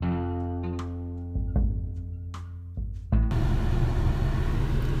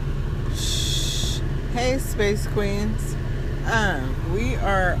Hey, Space Queens. We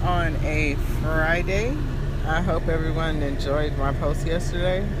are on a Friday. I hope everyone enjoyed my post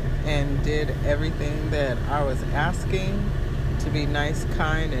yesterday and did everything that I was asking to be nice,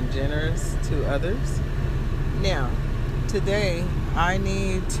 kind, and generous to others. Now, today I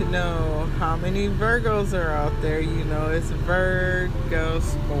need to know how many Virgos are out there. You know, it's Virgo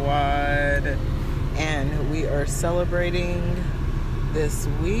Squad, and we are celebrating this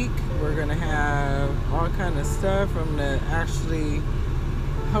week. We're gonna have all kind of stuff. I'm gonna actually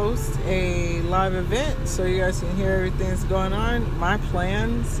host a live event so you guys can hear everything that's going on. My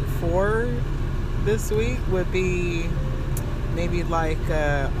plans for this week would be maybe like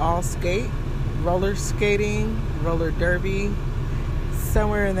all skate, roller skating, roller derby,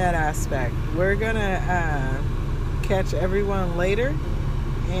 somewhere in that aspect. We're gonna catch everyone later,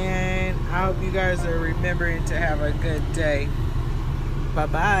 and I hope you guys are remembering to have a good day.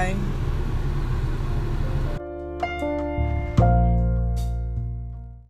 Bye-bye.